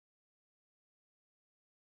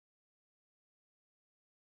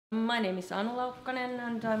My name is Laukkanen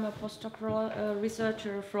and I'm a postdoctoral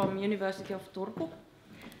researcher from University of Turku.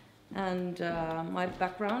 And my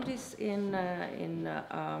background is in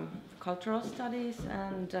cultural studies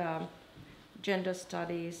and gender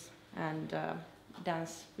studies and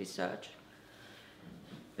dance research.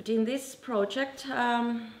 But in this project,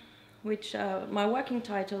 which my working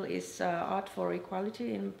title is Art for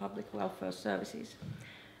Equality in Public Welfare Services.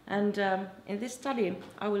 And in this study,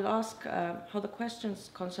 I will ask how the questions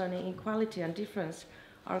concerning equality and difference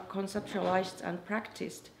are conceptualized and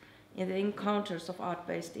practiced in the encounters of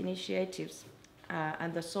art-based initiatives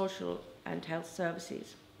and the social and health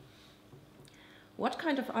services. What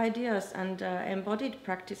kind of ideas and embodied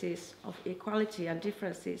practices of equality and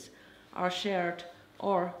differences are shared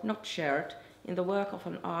or not shared in the work of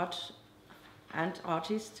an art and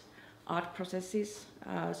artist, art processes,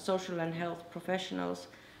 social and health professionals,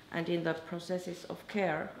 and in the processes of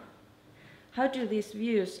care? How do these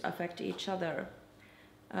views affect each other?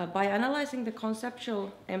 By analyzing the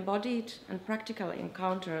conceptual, embodied, and practical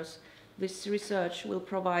encounters, this research will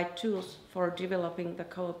provide tools for developing the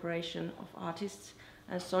cooperation of artists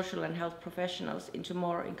and social and health professionals into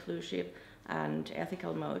more inclusive and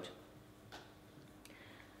ethical mode.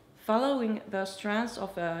 Following the strands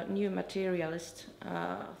of a new materialist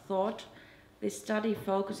thought, this study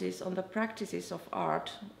focuses on the practices of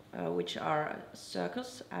art, which are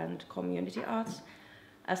circus and community arts,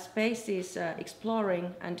 as spaces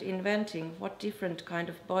exploring and inventing what different kind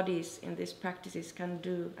of bodies in these practices can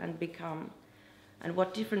do and become, and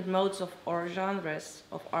what different modes of or genres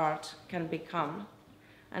of art can become,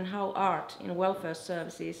 and how art in welfare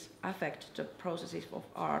services affect the processes of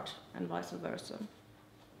art and vice versa.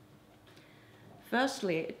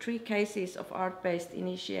 Firstly, 3 cases of art-based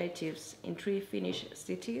initiatives in 3 Finnish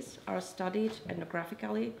cities are studied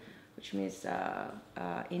ethnographically, which means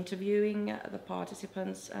interviewing the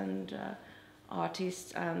participants and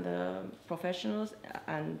artists and professionals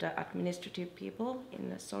and administrative people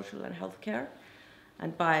in social and healthcare,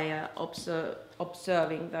 and by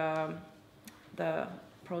observing the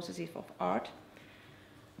processes of art.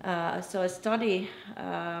 So I study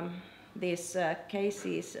these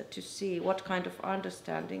cases to see what kind of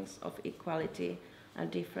understandings of equality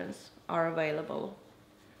and difference are available.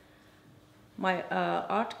 My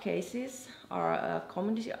art cases are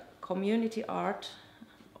community art,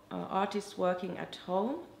 artists working at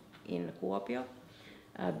home in Kuopio,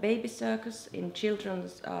 baby circus in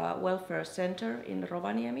Children's Welfare Center in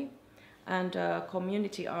Rovaniemi, and a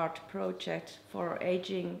community art project for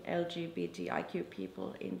aging LGBTIQ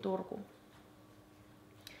people in Turku.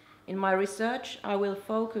 In my research, I will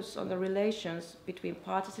focus on the relations between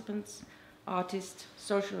participants, artists,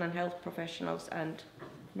 social and health professionals, and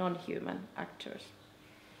non-human actors.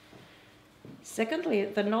 Secondly,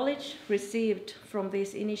 the knowledge received from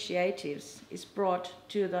these initiatives is brought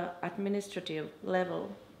to the administrative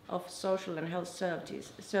level of social and health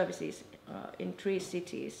services in 3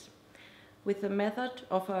 cities, with the method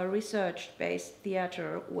of research-based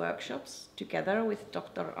theater workshops together with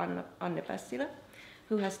Dr. Anne Pässilä,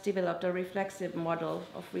 who has developed a reflexive model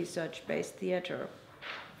of research-based theater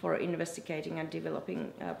for investigating and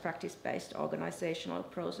developing practice-based organizational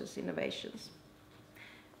process innovations.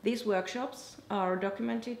 These workshops are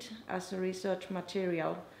documented as a research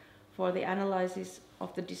material for the analysis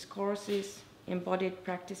of the discourses, embodied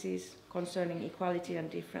practices concerning equality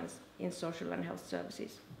and difference in social and health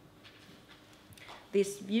services.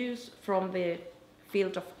 These views from the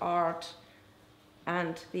field of art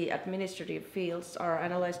and the administrative fields are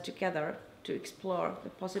analyzed together to explore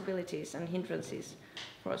the possibilities and hindrances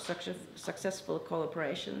for successful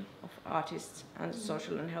cooperation of artists and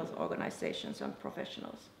social and health organizations and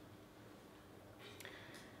professionals.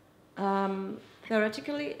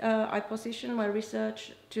 Theoretically, I position my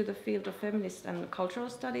research to the field of feminist and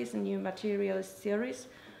cultural studies and new materialist theories,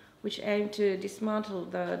 which aim to dismantle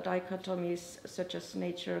the dichotomies such as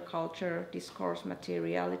nature, culture, discourse,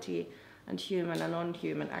 materiality, and human and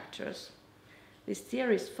non-human actors. These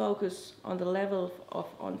theories focus on the level of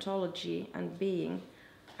ontology and being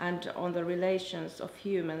and on the relations of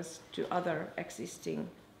humans to other existing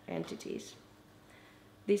entities.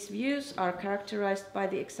 These views are characterized by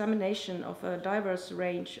the examination of a diverse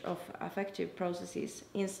range of affective processes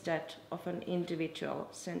instead of an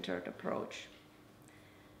individual-centered approach.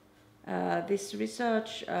 This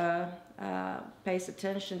research pays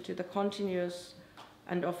attention to the continuous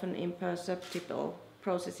and often imperceptible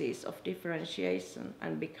processes of differentiation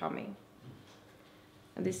and becoming.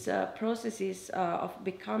 And these processes of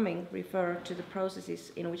becoming refer to the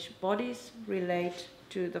processes in which bodies relate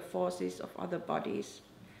to the forces of other bodies.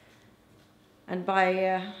 And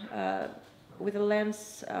by with a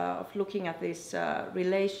lens of looking at these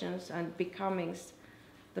relations and becomings,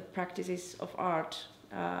 the practices of art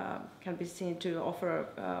can be seen to offer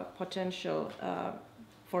potential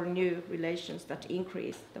for new relations that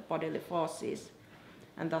increase the bodily forces,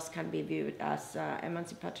 and thus can be viewed as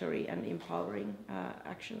emancipatory and empowering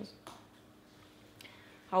actions.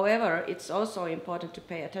 However, it's also important to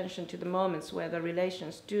pay attention to the moments where the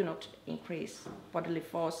relations do not increase bodily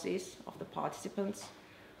forces of the participants,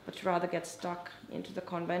 but rather get stuck into the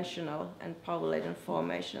conventional and power-laden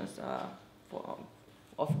formations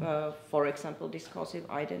of, for example, discursive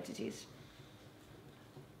identities.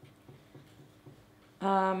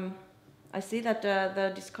 I see that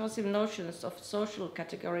the discursive notions of social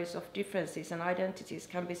categories of differences and identities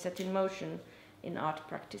can be set in motion in art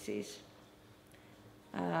practices.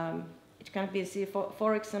 It can be seen,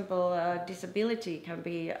 for example, disability can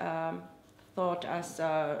be thought as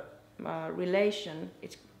a relation.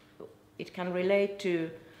 It can relate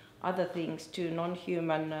to other things, to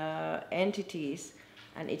non-human entities,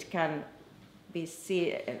 and it can be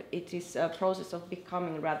seen, it is a process of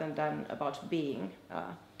becoming rather than about being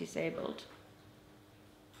disabled.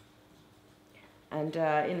 And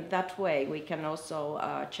in that way, we can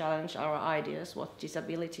also challenge our ideas what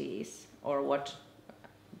disability is, or what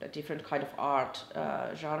the different kind of art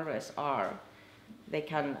genres are.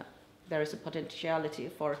 There is a potentiality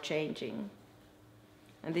for changing.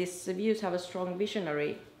 And these views have a strong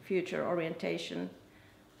visionary future orientation,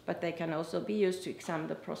 but they can also be used to examine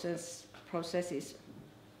the processes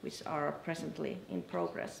which are presently in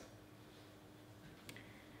progress.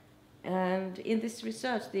 And in this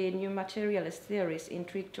research, the new materialist theories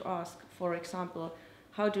intrigue to ask, for example,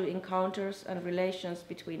 how do encounters and relations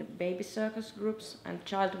between baby circus groups and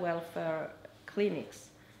child welfare clinics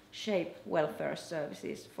shape welfare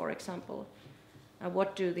services, for example? And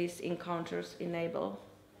what do these encounters enable?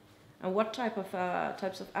 And what types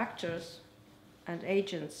of actors and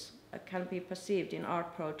agents can be perceived in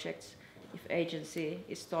art projects if agency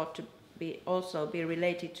is thought to also be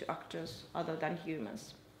related to actors other than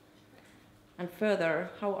humans? And further,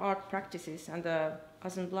 how art practices and the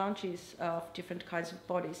assemblages of different kinds of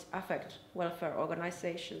bodies affect welfare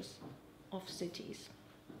organizations of cities.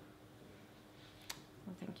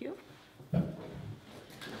 Well, thank you. One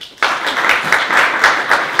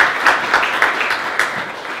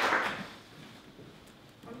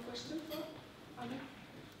question for Anne?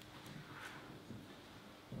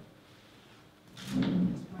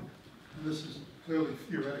 This is clearly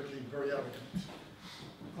theoretically very elegant.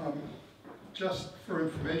 Just for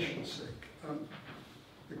information's sake,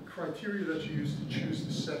 the criteria that you use to choose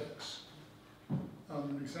the settings,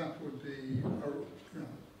 an example would be,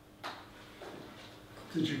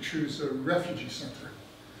 did you choose a refugee center?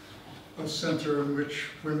 A center in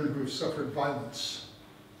which women who have suffered violence,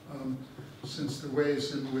 since the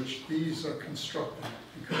ways in which these are constructed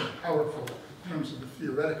become powerful in terms of the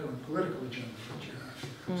theoretical and political agenda that you have.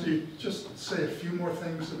 So you just say a few more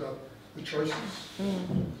things about the choices?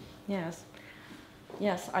 Yes.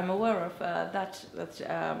 Yes, I'm aware of that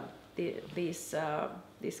these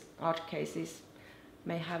art cases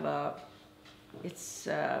may have it's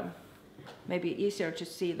maybe easier to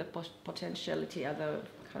see the potentiality and the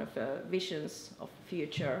kind of visions of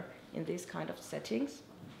future in these kind of settings.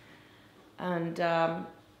 And I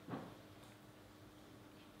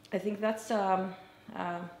think that's,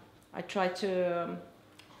 I try to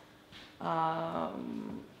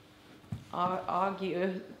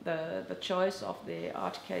argue the choice of the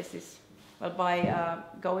art cases by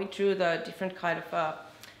going through the different kind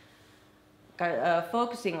of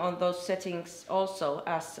focusing on those settings also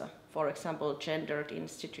as, for example, gendered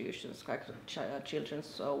institutions like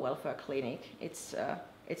children's welfare clinic. It's a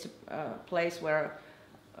place where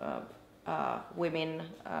women,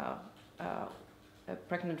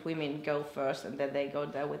 pregnant women go first, and then they go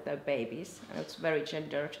there with their babies, and it's a very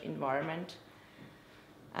gendered environment.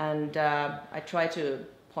 And I try to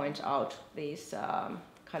point out these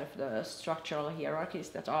kind of the structural hierarchies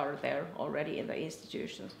that are there already in the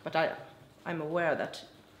institutions. But I'm aware that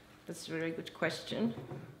that's a very good question.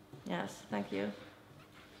 Yes, thank you.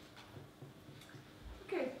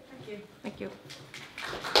 Okay, thank you. Thank you.